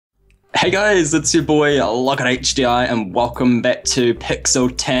Hey guys, it's your boy Lock at HDI and welcome back to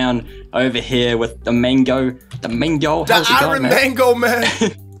PixelTown over here with the Mango. The Mango, how's it going, man? TheIronMango, man.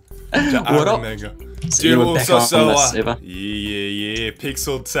 What up? Dude, yeah,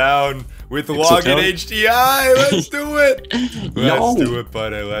 PixelTown with Lock at HDI. Let's do it. Let's do it,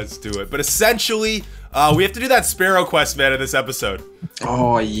 buddy. Let's do it. But essentially, we have to do that Sparrow quest, man, in this episode.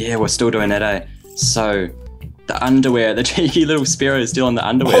 Oh yeah, we're still doing that, eh? So, the underwear, the cheeky little Sparrow is still in the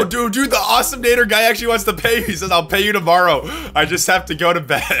underwear. Oh, dude, the awesome Nader guy actually wants to pay you. He says, I'll pay you tomorrow. I just have to go to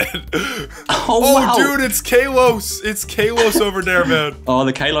bed. Oh, wow. Dude, it's Kalos. It's Kalos over there, man. Oh,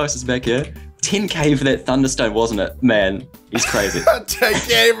 the Kalos is back here. 10k for that Thunderstone, wasn't it? Man, he's crazy.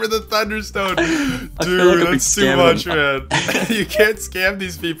 10k for the Thunderstone. Dude, that's too much, man. You can't scam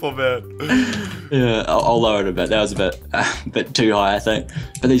these people, man. Yeah, I'll lower it a bit. That was a bit too high, I think.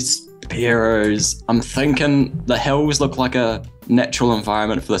 But these sparrows, I'm thinking the hills look like a natural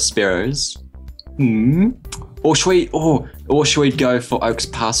environment for the sparrows. Or should we go for Oak's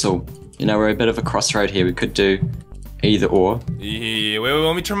Parcel? You know, we're a bit of a crossroad here. We could do either or. Yeah, wait,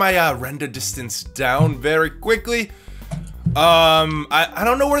 let me turn my render distance down very quickly. I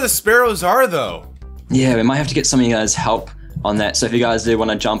don't know where the sparrows are though. Yeah, we might have to get some of you guys' help on that. So if you guys do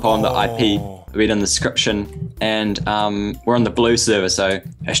want to jump on the IP, read in the description. And we're on the blue server, so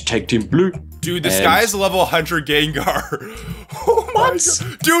 #TeamBlue. Dude, this guy is level 100 Gengar. Oh my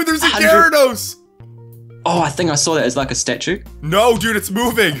god. Dude, there's a Gyarados! Oh, I think I saw that as like a statue. No, dude, it's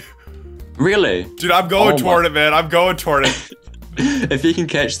moving. Really? Dude, I'm going toward it, man. I'm going toward it. If you can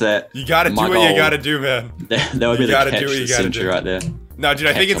catch that, you gotta do what you gotta do, man. That would be the catch of the century right there. No, dude,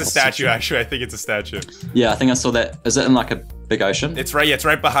 I think it's a statue, actually. I think it's a statue. Yeah, I think I saw that. Is it in like a big ocean? It's right, yeah, it's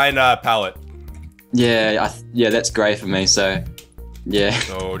right behind Pallet. Yeah, yeah, that's grey for me, so yeah.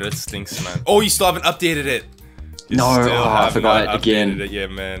 Oh, that stinks, man. Oh, you still haven't updated it. I forgot it again. Yeah,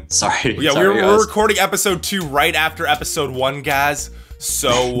 man. Sorry. Yeah, we're recording episode 2 right after episode 1, guys.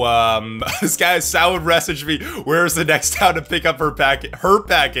 So, this guy Sound messaged me, where's the next town to pick up her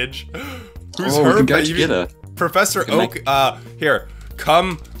package? Who's her? We can go together. Professor Oak, here,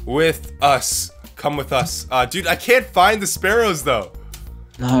 come with us. Come with us. Dude, I can't find the sparrows, though.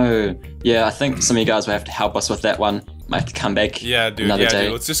 No. Yeah, I think some of you guys will have to help us with that one. Might have to come back. Yeah, dude. Another day.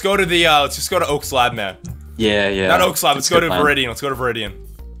 Dude. Let's just go to the, let's just go to Oak's lab, man. Yeah. Not Oak's lab, let's go to Viridian. Let's go to Viridian.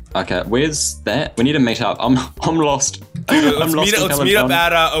 Okay, where's that? We need to meet up. I'm lost. Let's meet up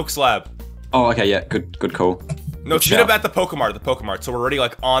at Oak's lab. Oh, okay, yeah, good call. No, let's meet up at the Pokemart. So we're already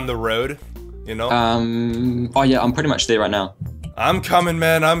like on the road, you know? Oh yeah, I'm pretty much there right now. I'm coming,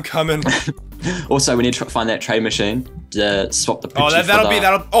 man. I'm coming. Also, we need to find that trade machine to swap the Pidgey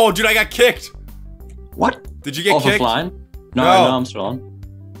that'll. Oh, dude, I got kicked. What? Did you get kicked? Offline? No, I'm still on.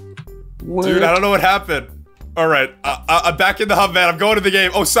 What? Dude, I don't know what happened. All right, I'm back in the hub, man. I'm going to the game.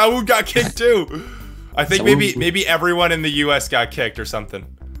 Oh, Saul got kicked too. I think maybe everyone in the US got kicked or something.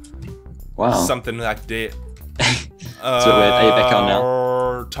 Wow. Something like that. So are you back on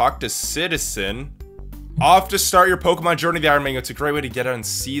now? Talk to Citizen. Off to start your Pokemon journey, the Iron Mango. It's a great way to get out and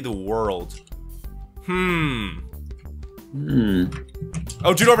see the world.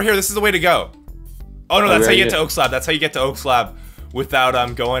 Oh, dude, over here. This is the way to go. Oh no, that's how you get to Oak's Lab. That's how you get to Oak's Lab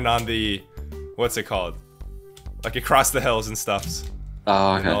without going on the, what's it called? Like across the hills and stuff.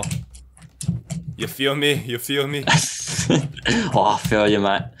 Oh, okay. You know? You feel me? You feel me? Oh, I feel you,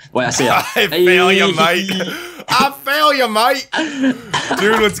 mate. Wait, I see ya. I feel you, mate. I feel you, mate.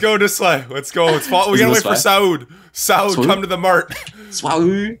 Dude, let's go this way. Let's go. We gotta wait for Saud. Saud, come to the mart.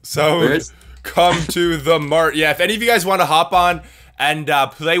 Saud, come to the mart. Yeah, if any of you guys want to hop on and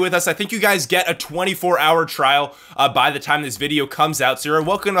play with us, I think you guys get a 24-hour trial by the time this video comes out. So you're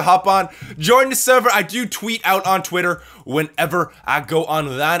welcome to hop on, join the server. I do tweet out on Twitter whenever I go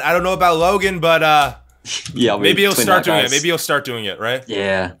online. I don't know about Logan, but yeah, maybe he'll start doing it. Maybe he'll start doing it, right?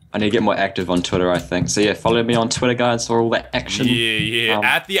 Yeah, I need to get more active on Twitter, I think. So yeah, follow me on Twitter, guys, for all that action. Yeah.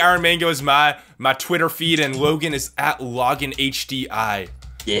 At TheIronMango is my Twitter feed, and Logan is at LoginHDI.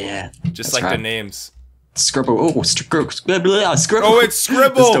 Yeah, just like the names. Scribble. Oh, Scribble. Oh, it's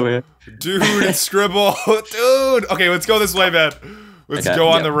Scribble. Dude, it's Scribble. Dude. Okay, let's go this way, man. Let's go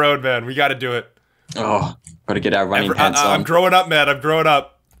on the road, man. We got to do it. Oh, got to get our running pants on. I'm growing up, man. I'm growing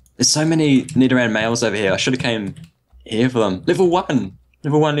up. There's so many Nidoran males over here. I should have came here for them. Level 1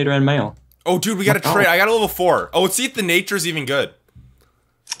 Nidoran male. Oh, dude, we got to trade. I got a level 4. Oh, let's see if the nature's even good.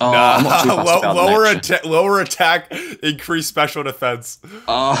 Oh, I'm not too fussed about lower attack, increase special defense.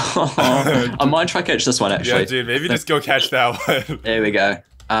 Oh, I might try catch this one actually. Yeah, dude, maybe just go catch that one. There we go.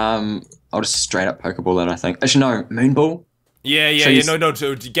 I'll just straight up Pokeball then, I think. Actually, no, Moonball. Yeah, no,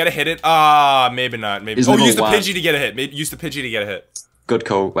 to get a hit it. Maybe not. Maybe. Oh, use the Pidgey to get a hit. Use the Pidgey to get a hit. Good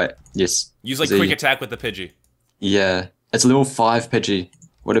call. Wait, yes. Use like quick attack with the Pidgey. Yeah. It's a level 5 Pidgey.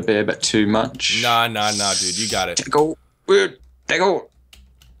 Would it be a bit too much? Nah, dude. You got it. Tickle. Weird. Tickle.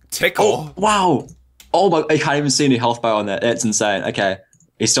 Tickle? Oh, wow. Oh my, I can't even see any health bar on that. That's insane. Okay.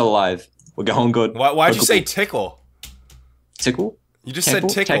 He's still alive. We're going good. Why'd you say tickle? Tickle? You just said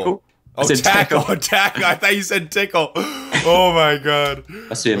tickle. Tackle? Oh, tackle. Tackle. I thought you said tickle. Oh my god.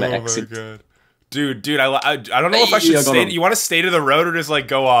 I see my accent. Oh my god. Dude, I don't know if I should stay. You want to stay to the road or just like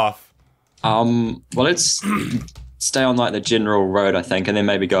go off? Well, let's stay on like the general road, I think, and then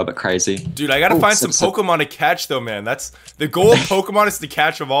maybe go a bit crazy. Dude, I gotta find some Pokemon to catch though, man. That's the goal of Pokemon is to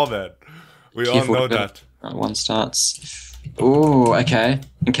catch them all, man. We all know that. Right, one starts. Ooh, okay.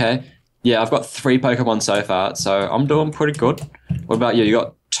 Yeah, I've got 3 Pokemon so far, so I'm doing pretty good. What about you? You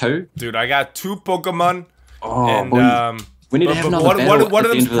got 2? Dude, I got 2 Pokemon. Oh, and we need to have another battle. One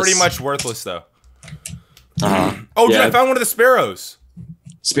of them's pretty much worthless though. Oh, dude, I found one of the sparrows.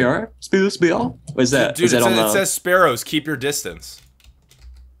 Sparrow? Sparrow? Where's that? Dude, it says sparrows, keep your distance.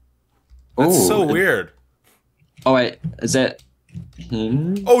 That's so weird. Oh, wait, is that...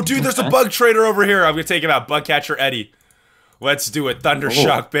 Oh, dude, there's a bug trader over here. I'm gonna take him out. Bug catcher Eddie. Let's do it.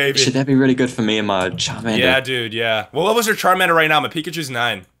 Thundershock, baby. Should that be really good for me and my Charmander? Yeah, dude, yeah. What level's your Charmander right now? My Pikachu's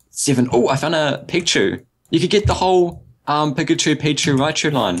 9. 7. Oh, I found a Pikachu. You could get the whole Pikachu, Pichu,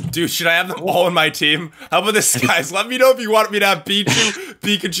 Raichu line. Dude, should I have them all in my team? How about this, guys? Let me know if you want me to have Pichu,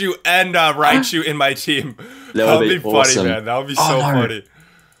 Pikachu, and Raichu in my team. That would be funny, man. That would be so funny.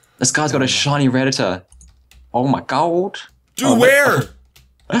 This guy's got a shiny Rattata. Oh my god. Dude, where?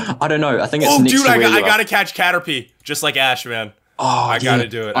 I don't know. I think it's next dude, to I gotta catch Caterpie, just like Ash, man. Oh, I gotta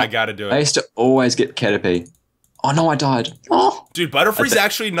do it. I gotta do it. I used to always get Caterpie. Oh no, I died. Oh, dude, Butterfree's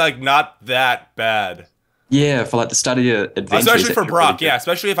actually like not that bad. Yeah, for like the start of your adventures. Especially for Brock, yeah.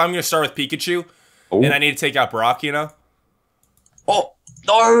 Especially if I'm gonna start with Pikachu, and I need to take out Brock, you know. Oh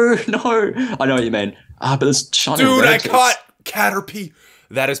no! I know what you mean. But this shiny. Dude, I caught Caterpie.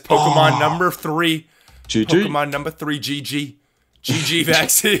 That is Pokemon number 3. GG. Pokemon number 3. GG. GG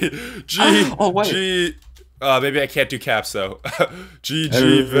vaccine. G. Maybe I can't do caps though.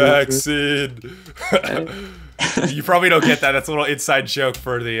 GG vaccine. You probably don't get that. That's a little inside joke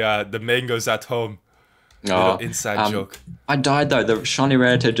for the mangoes at home. Little inside joke. I died though. The shiny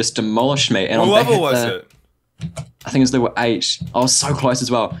Rattata just demolished me. And what level was it? I think it was level 8. I was so close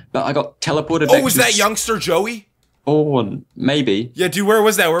as well, but I got teleported back. Oh, was that youngster Joey? Oh, maybe. Yeah, dude. Where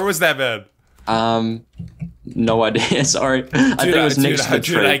was that? Where was that, man? No idea. Sorry. I think it was next to the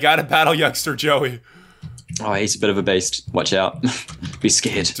tree. Dude, I gotta battle youngster Joey. Oh, he's a bit of a beast. Watch out. Be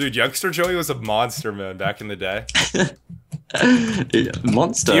scared. Dude, youngster Joey was a monster, man, back in the day.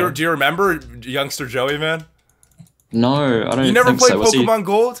 Monster. Do you remember youngster Joey, man? No, I don't. You never played Pokemon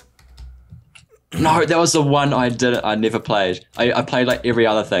Gold? No, that was the one I didn't. I never played. I played like every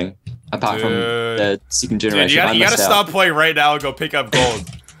other thing apart from the second generation. Dude, you gotta stop playing right now and go pick up Gold.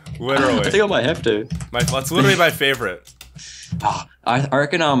 Literally. I think I might have to. That's literally my favorite. Oh, I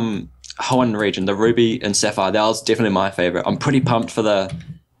reckon Hoenn region, the Ruby and Sapphire, that was definitely my favorite. I'm pretty pumped for the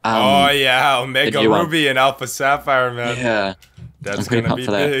oh yeah, Omega Ruby and Alpha Sapphire, man. Yeah. That's gonna be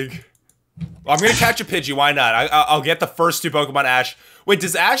big. Well, I'm gonna catch a Pidgey, why not? I'll get the first 2 Pokemon Ash. Wait,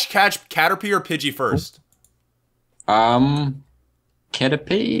 does Ash catch Caterpie or Pidgey first?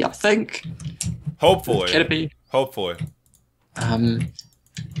 Caterpie, I think. Hopefully. Caterpie. Hopefully.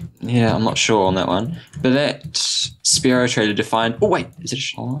 Yeah, I'm not sure on that one. But that Spearow trader defined. Oh wait, is it a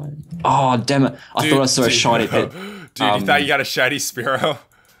shiny? Oh damn it! I thought I saw a shiny pet. Dude, you thought you got a shiny Spearow?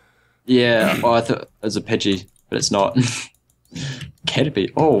 Yeah. Oh, I thought it was a Pidgey, but it's not.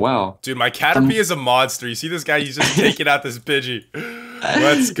 Caterpie. Oh wow. Dude, my Caterpie is a monster. You see this guy? He's just taking out this Pidgey.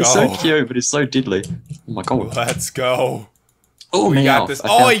 Let's go. He's so cute, but he's so deadly. Oh my god. Let's go. Oh, we got this.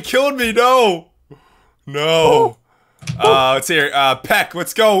 Oh, he killed me. No. No. Let's see here. Peck,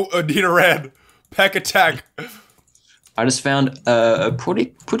 let's go. Need a red. Peck attack. I just found a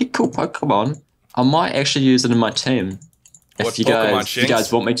pretty cool Pokemon. I might actually use it in my team. If you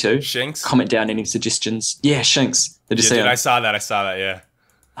guys want me to. Shinx? Comment down any suggestions. Yeah, Shinx. Did you see it? I saw that, yeah.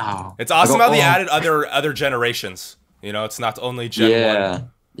 Oh. It's awesome how they added other generations. You know, it's not only Gen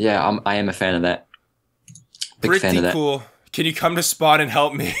 1. Yeah, I am a fan of that. Big fan of that. Pretty cool. Can you come to spawn and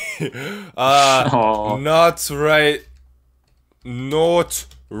help me? Not right. Not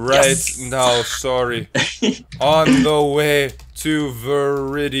right now, sorry. On the way to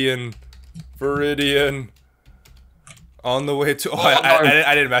Viridian. On the way to...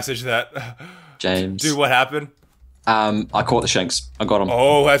 I didn't message that. James. Dude, what happened? I caught the Shinx. I got him.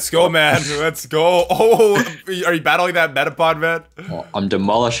 Oh, let's go, man. Let's go. Oh, are you battling that Metapod, man? Oh, I'm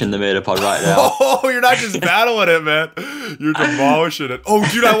demolishing the Metapod right now. Oh, you're not just battling it, man. You're demolishing it. Oh,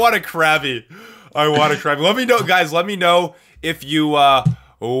 dude, I want a Krabby. I want a Krabby. Let me know, guys. Let me know if you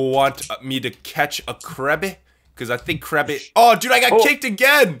want me to catch a Krabby. Because I think Krabby... Oh, dude, I got kicked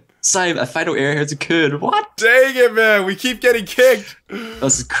again. Same, a fatal error has occurred. What? Dang it, man. We keep getting kicked.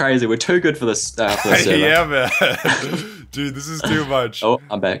 This is crazy. We're too good for this server. Yeah, man. Dude, this is too much. Oh,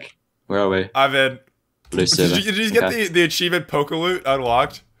 I'm back. Where are we? I'm in. Blue server. Did you get the achievement Pokeloot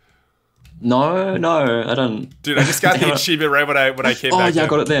unlocked? No, I don't. Dude, I just got the achievement right when I came back. Oh, yeah, I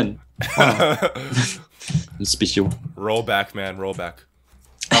got it then. Wow. Special. Roll back, man. Roll back.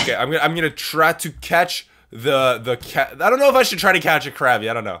 Okay, I'm gonna try to catch the cat. I don't know if I should try to catch a Krabby.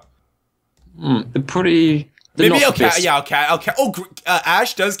 I don't know. They're pretty. Maybe I'll catch. Yeah, I'll catch. Oh,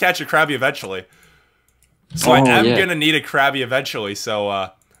 Ash does catch a Krabby eventually. So I am gonna need a Krabby eventually. So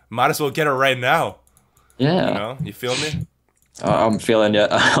might as well get it right now. Yeah. You know, you feel me? I'm feeling you.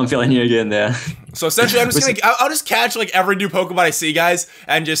 I'm feeling you again there. So essentially, I'll just catch like every new Pokemon I see, guys,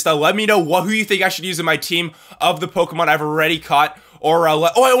 and just let me know who you think I should use in my team of the Pokemon I've already caught. Or oh,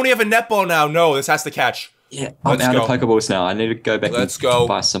 I only have a netball now. No, this has to catch. Yeah, I'm out of Pokeballs now. I need to go back and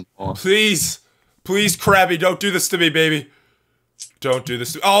buy some more. Please, Krabby, don't do this to me, baby. Don't do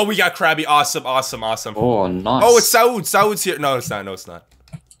this to me. Oh, we got Krabby. Awesome. Oh, nice. Oh, it's Saud. Saud's here. No, it's not. No, it's not.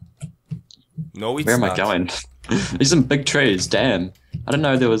 No, it's not. Where am I going? There's some big trees. Damn. I didn't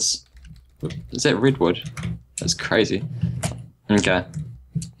know there was... Is that redwood? That's crazy. Okay.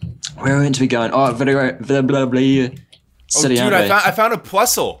 Where are we meant to be going? Oh, City, dude, I found a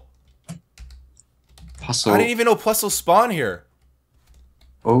Plusle. Puzzle. I didn't even know Plusle spawn here.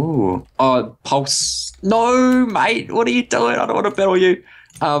 Oh, Pulse. No, mate. What are you doing? I don't want to battle you.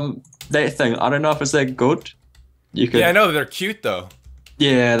 That thing. I don't know if it's that good. You could. Yeah, I know they're cute though.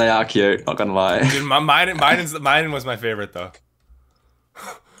 Yeah, they are cute. Not gonna lie. Dude, mine was my favorite though.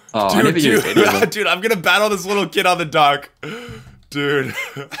 Oh, dude, I'm gonna battle this little kid on the dock. Dude,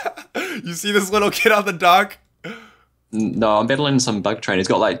 you see this little kid on the dock? No, I'm battling some bug train. He's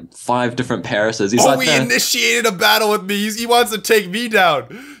got like 5 different Parises. He's he initiated a battle with me. He wants to take me down.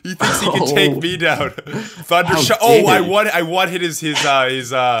 He thinks he can take me down. Thundershot. Oh, I one hit his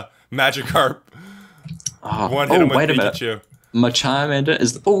Magikarp. One hit him with Pikachu. My Charmander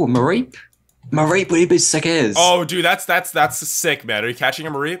is Mareep. Mareep would he be sick as? Oh, dude, that's sick, man. Are you catching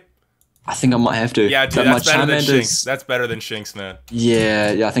a Mareep? I think I might have to. Yeah, dude, that's better than Shinx. That's better than Shinx, man.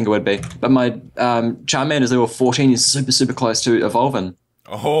 Yeah, I think it would be. But my Charmander is level 14. He's super close to evolving.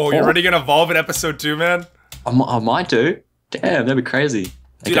 Oh, you're already gonna evolve in episode 2, man? I might do. Damn, that'd be crazy.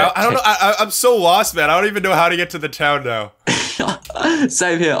 Dude, okay. I don't know. I'm so lost, man. I don't even know how to get to the town now.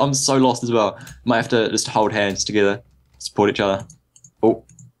 Same here. I'm so lost as well. Might have to just hold hands together, support each other. Oh,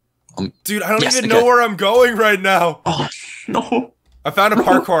 dude, I don't even know where I'm going right now. Oh no. I found a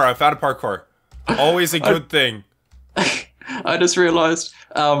parkour. Always a good thing. I just realized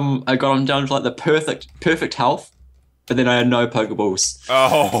I got him down to like the perfect health, but then I had no Pokeballs.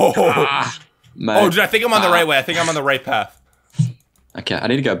 Oh, dude, I think I'm on the right way. I think I'm on the right path. Okay, I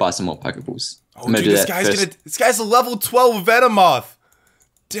need to go buy some more Pokeballs. Oh, dude, this guy's a level 12 Venomoth.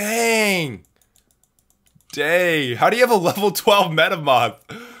 Dang. How do you have a level 12 Metamoth?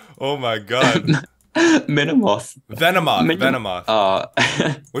 Oh my god. Metamoth. Venomoth.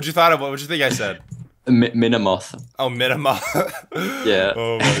 What'd you think I said? Metamoth. Oh, Metamoth. Yeah.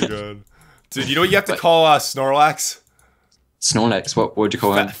 Oh my god. Dude, you know what you have to call Snorlax? Snorlax? What would you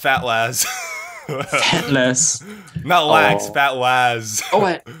call him? Fat Laz. Fat Laz. Not Lax, Fat Laz. Oh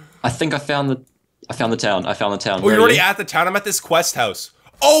wait. I think I found the town. Oh, you're already at the town? I'm at this quest house.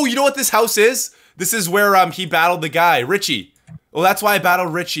 Oh, you know what this house is? This is where he battled the guy, Richie. Well, that's why I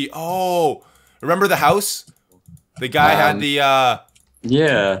battled Richie. Oh. Remember the house? The guy had the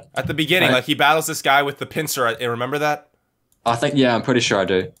yeah. At the beginning, like he battles this guy with the pincer. Remember that? I think I'm pretty sure I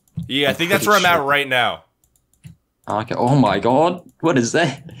do. Yeah, I think that's where I'm at right now. Okay. Oh my god, what is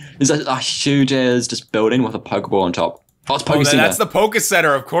that? Is that a huge ass just building with a Pokeball on top? Oh, it's Poke Center. That's the Poke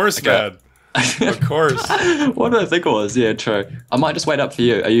Center, of course, man. Of course. What did I think it was? Yeah, true. I might just wait up for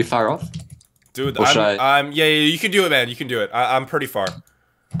you. Are you far off? Dude, yeah, you can do it, man. You can do it. I'm pretty far.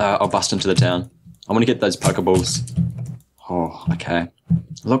 I'll bust into the town. I want to get those Pokeballs. Oh, okay.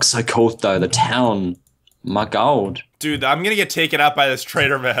 Looks so cool though. The town, my god. Dude, I'm gonna get taken out by this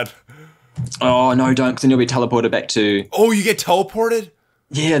traitor, man. Oh no, don't, because then you'll be teleported back to. Oh, you get teleported?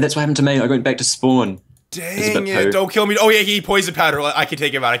 Yeah, that's what happened to me. I went back to spawn. Dang it! Don't kill me. Oh yeah, he poison powder. I can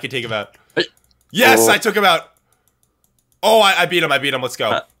take him out. Yes, I took him out. Oh, I beat him. Let's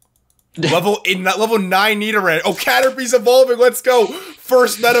go. Level 9 Nidoran. Oh, Caterpie's evolving. Let's go.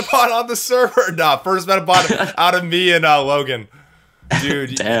 First Metapod on the server. Nah, first Metapod out of me and Logan.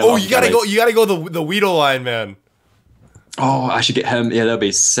 Dude. Damn, oh, you gotta go the Weedle line, man. Oh, I should get him. Yeah, that'll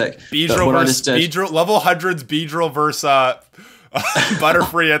be sick. Beedrill versus Beedrill. Level 100's Beedrill versus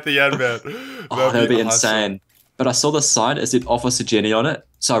Butterfree at the end, man. That'd be insane. But I saw the sign, it said Officer Jenny on it,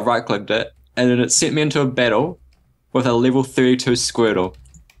 so I right-clicked it, and then it sent me into a battle with a level 32 Squirtle.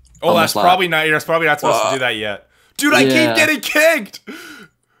 Oh, that's probably not supposed to do that yet. Dude, I keep getting kicked!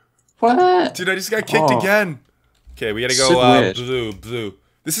 What? Dude, I just got kicked again. Okay, we gotta go blue.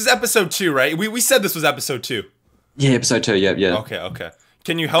 This is episode 2, right? We said this was episode 2. Yeah, episode 2, yeah. Okay.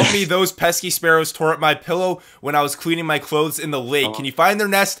 Can you help me? Those pesky sparrows tore up my pillow when I was cleaning my clothes in the lake. Can you find their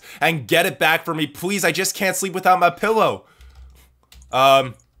nest and get it back for me, please? I just can't sleep without my pillow.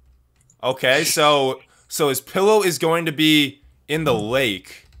 Okay, so his pillow is going to be in the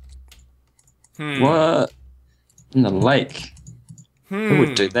lake. What? In the lake? Who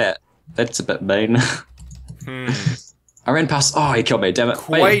would do that? That's a bit mean. I ran past. Oh, he killed me. Damn it!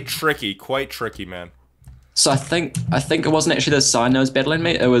 Quite tricky, man. So I think it wasn't actually the sign that was battling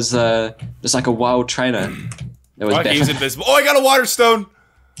me. It was just like a wild trainer. It was he's invisible. Oh, I got a water stone.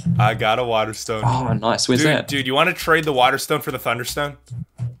 Oh, nice. Where's that? Dude, you want to trade the water stone for the thunderstone?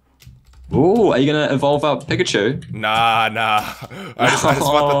 Ooh, are you gonna evolve up Pikachu? Nah. I just want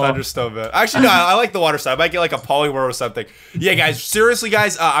the Thunderstone, man. Actually, no, I like the water stone. I might get like a Poliwhirl or something. Yeah, guys, seriously,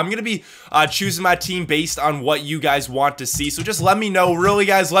 guys, I'm gonna be choosing my team based on what you guys want to see. So just let me know, really,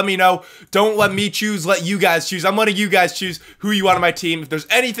 guys, let me know. Don't let me choose, let you guys choose. I'm letting you guys choose who you want on my team. If there's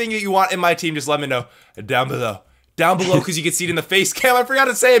anything that you want in my team, just let me know down below. Because you can see it in the face cam. I forgot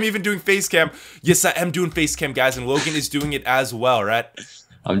to say I'm even doing face cam. Yes, I am doing face cam, guys, and Logan is doing it as well, right?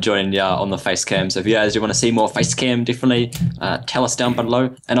 I'm joining on the FaceCam, so if you guys do want to see more FaceCam, definitely tell us down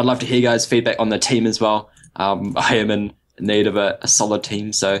below. And I'd love to hear you guys' feedback on the team as well. I am in need of a solid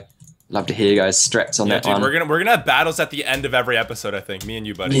team, so love to hear you guys' strats on that dude, one. We're gonna have battles at the end of every episode, I think. Me and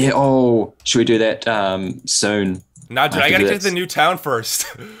you, buddy. Yeah. Oh, should we do that soon? Nah, dude, I gotta get to the new town first.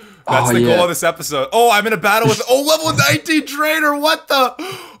 That's the goal of this episode. Oh, I'm in a battle with level 19 trainer. What the?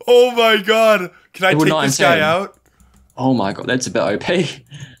 Oh my god! Can I take this guy out? Oh my god, that's a bit OP.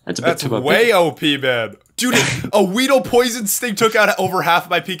 That's way OP, man. Dude, a Weedle poison sting took out over half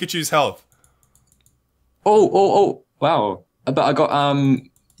my Pikachu's health. Oh, wow. But I got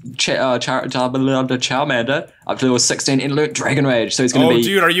Charmander up to level 16 and learnt Dragon Rage, so he's gonna be. Oh,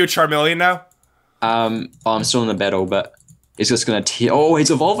 dude, are you a Charmeleon now? I'm still in the battle, but he's just gonna tear. Oh,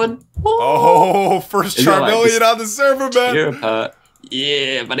 he's evolving. Oh, first Charmeleon on the server, man.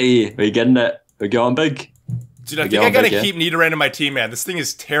 Yeah, buddy, we're getting it. We're going big. Dude, I think I gotta keep Nidoran in my team, man. This thing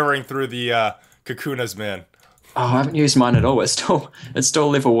is tearing through the Kakunas, man. Oh, I haven't used mine at all. It's still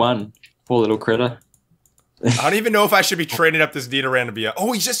level 1. Poor little critter. I don't even know if I should be training up this Nidoran to be a...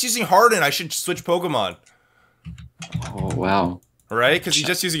 Oh, he's just using Harden. I should switch Pokemon. Oh, wow. Right? Because he's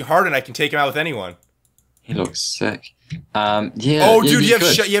just using Harden. I can take him out with anyone. He looks sick. Yeah. Oh, dude,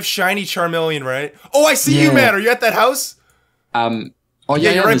 you have shiny Charmeleon, right? Oh, I see you, man. Are you at that house? Oh,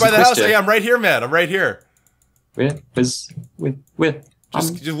 yeah, you're right by the house. Yeah, I'm right here, man. I'm right here. Where? Just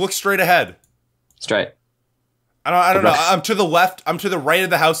look straight ahead. Straight. I don't know. I'm to the left. I'm to the right of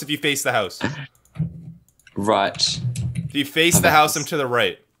the house if you face the house. Right. If you face the house, I'm to the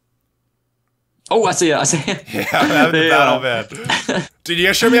right. Oh, I see it. Yeah, I'm having the battle, man. Dude, you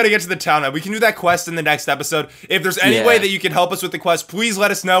gotta show me how to get to the town. We can do that quest in the next episode. If there's any way that you can help us with the quest, please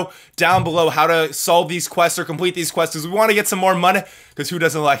let us know down below how to solve these quests or complete these quests, because we want to get some more money, because who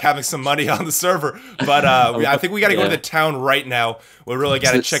doesn't like having some money on the server? But I think we gotta go to the town right now. We really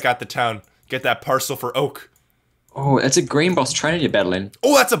gotta check out the town. Get that parcel for Oak. Oh, it's a green boss trainer you're battling.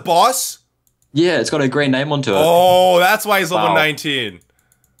 Oh, that's a boss? Yeah, it's got a green name onto it. Oh, that's why he's level 19.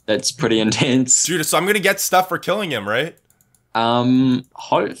 That's pretty intense. Dude, so I'm gonna get stuff for killing him, right?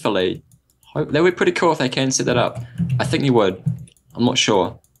 Hopefully. That would be pretty cool if they can set that up. I think you would. I'm not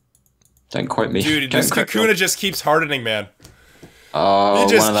sure. Don't quote me. Dude, this Kakuna just keeps hardening, man. Oh,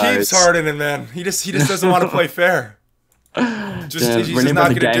 he just keeps hardening, man. He just doesn't want to play fair. He's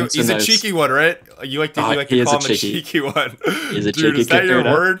not gonna do it. He's a cheeky one, right? You like to call him a cheeky one. He's a Dude, cheeky. Is that your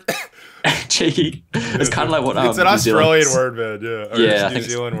word? Cheeky. It's kind of like what it's an Australian word, man. Yeah. Yeah, New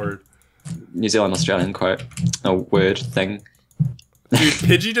Zealand word. New Zealand Australian quote. A word thing. Dude,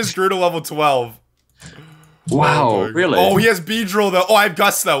 Pidgey just grew to level 12. Wow, really? Oh, he has Beedrill though. Oh, I have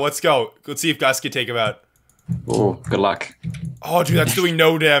Gus though. Let's go. Let's see if Gus can take him out. Oh, good luck. Oh, dude, that's doing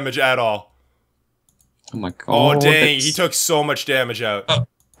no damage at all. Oh my god. Oh, dang. He took so much damage out.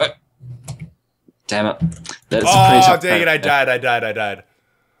 Damn it. Oh, dang it. I died.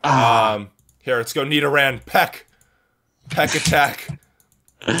 Here, let's go Nidoran. Peck. Peck attack.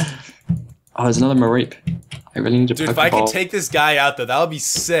 Oh, there's another Mareep. I really need to Dude, if I could take this guy out, though, that would be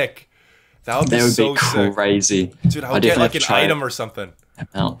sick. That would be so sick. Crazy. Dude, I would get like an item or something.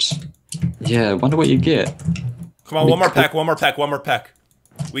 Ouch. Yeah, wonder what you get. Come on, one more peck, one more peck, one more peck.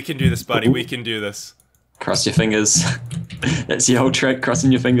 We can do this, buddy. We can do this. Cross your fingers. That's the whole trick,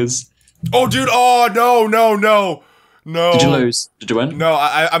 crossing your fingers. Oh, dude. Oh, no, no, no. No. Did you lose? Did you win? No,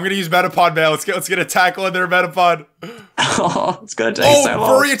 I'm gonna use Metapod, man. Let's get a tackle in there, Metapod. Oh, it's gonna take so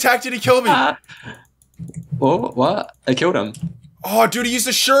long. Furry attacked and he killed me. Oh, what? I killed him. Oh, dude, he used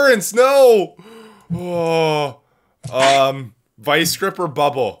assurance. No. Oh. Vice grip or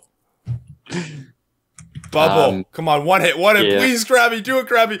bubble? Bubble. Come on, one hit. Yeah. Please, Krabby. Do it,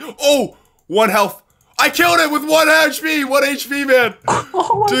 Krabby. Oh, 1 health. I killed it with 1 HP. 1 HP, man.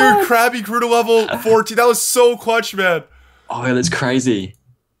 Oh, dude, God. Krabby grew to level 14. That was so clutch, man. Oh, yeah, that's crazy.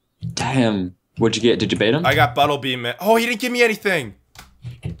 Damn. What'd you get? Did you beat him? I got Buttlebeam, man. Oh, he didn't give me anything.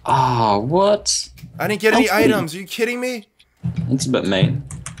 Ah, what? I didn't get any items. Are you kidding me? That's a bit mean.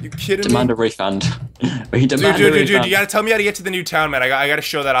 You kidding Demand me? a refund. Dude, you gotta tell me how to get to the new town, man. I gotta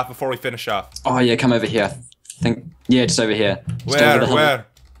show that off before we finish off. Oh, yeah, come over here. Yeah, just over here. Where?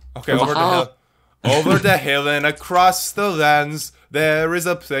 Okay, over the hill. Over the hill and across the lands, there is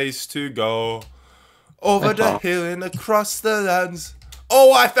a place to go. Over the hill and across the lands.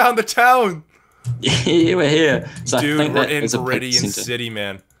 Oh, I found the town! Yeah, we're here. So dude, we're in Viridian City,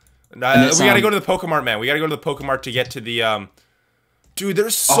 man. We gotta go to the Pokemart, man. We gotta go to the Pokemart to get to the, Dude,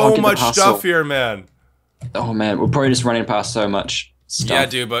 there's so much stuff here, man. Oh, man, we're probably just running past so much stuff. Yeah,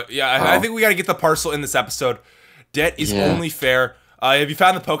 dude, but yeah, I think we gotta get the parcel in this episode. Debt is only fair. Have you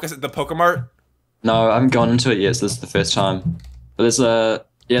found the Pokemart? No, I haven't gone into it yet, so this is the first time. But there's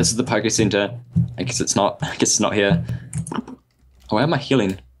this is the Poke Center. I guess it's not here. Oh, why am I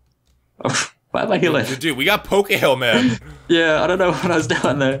healing? Oh, why am I healing? Dude, we got Poke Hill, man. Yeah, I don't know what I was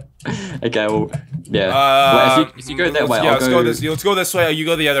doing there. Okay, well, yeah. Well, if you go that way, let's go this way. You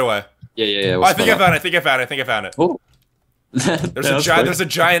go the other way. Yeah. I think I found it. Oh. There's a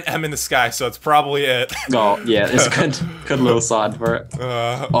giant M in the sky, so it's probably it. Oh, yeah, it's a good little sign for it.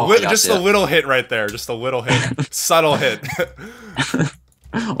 Just a little hit right there. Just a little hit. Subtle hit.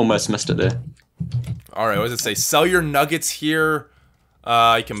 Almost missed it there. Alright, what does it say? Sell your nuggets here.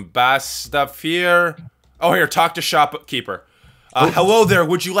 You can buy stuff here. Oh, here, talk to shopkeeper. Hello there,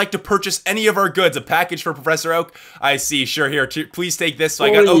 would you like to purchase any of our goods? A package for Professor Oak? I see, sure, here, please take this. So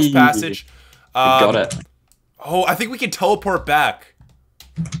I got Oak's Passage. Got it. Oh, I think we can teleport back.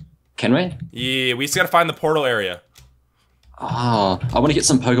 Can we? Yeah, we just gotta find the portal area. Oh, I want to get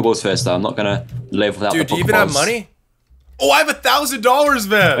some Pokeballs first, though. I'm not gonna live without the Pokeballs. Dude, do you even have money? Oh, I have $1,000,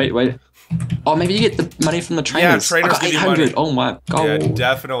 man! Wait. Oh, maybe you get the money from the trainers. Yeah, trainers give you money. Oh my god. Yeah,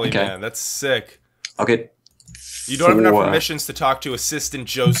 definitely, man. That's sick. Okay. You don't have enough permissions to talk to Assistant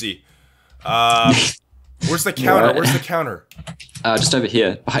Josie. Where's the counter? Where's the counter? Just over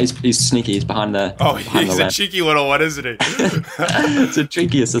here. He's sneaky. He's behind the. Oh, he's a cheeky little one, isn't he? It's a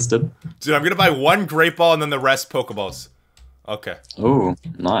cheeky assistant. Dude, I'm gonna buy 1 Great Ball and then the rest Pokeballs. Okay. Oh,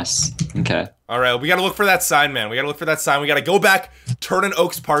 nice. Okay. All right, we gotta look for that sign, man. We gotta look for that sign. We gotta go back, turn in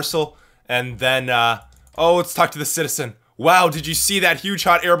Oak's parcel, and then let's talk to the citizen. Wow, did you see that huge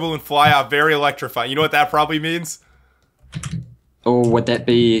hot air balloon fly out? Very electrifying. You know what that probably means? Oh, would that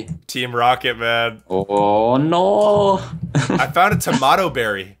be Team Rocket, man? Oh no! I found a tomato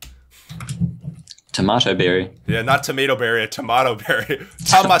berry. Tomato berry? Yeah, not tomato berry, a tomato berry.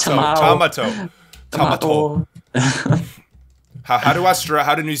 Tomato.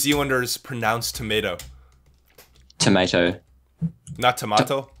 How do New Zealanders pronounce tomato? Tomato. Not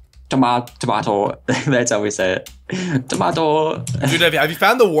tomato? Tomato. That's how we say it. Tomato. Dude, have you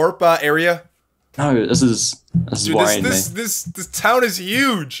found the warp area? No, this is worrying me. This town is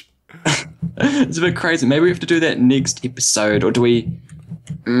huge. It's a bit crazy. Maybe we have to do that next episode, or do we?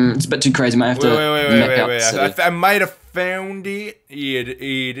 It's a bit too crazy. Might have to wait. I might have found it. Yeah,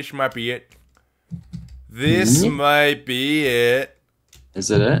 this might be it. This might be it.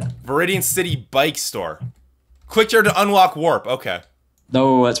 Is it? Viridian City Bike Store. Click here to unlock warp. Okay.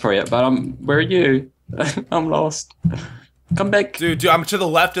 No, that's probably it. But where are you? I'm lost. Come back. Dude, I'm to the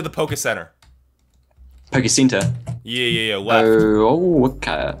left of the Poke Center. Poke Center? Yeah, left. Oh,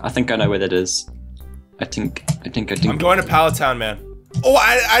 okay. I think I know where that is. I think. I'm going to PixelTown, man. Oh,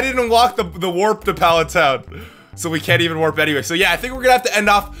 I didn't unlock the warp to PixelTown. so we can't even warp anyway. So yeah, I think we're gonna have to end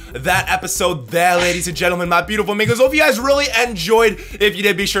off that episode there, ladies and gentlemen, my beautiful amigos. Hope you guys really enjoyed. If you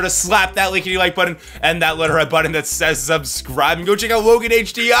did, be sure to slap that linkity like button and that little red button that says subscribe, and go check out Logan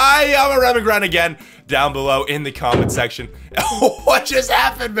HD. I am a Remagram again down below in the comment section. What just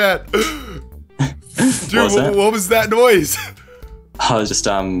happened, man? Dude, what was that noise? I was just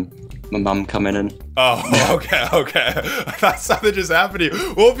my mum coming in. Oh, okay. I thought something just happened to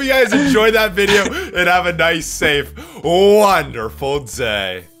you. Hope you guys enjoyed that video and have a nice, safe, wonderful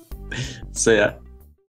day. See ya.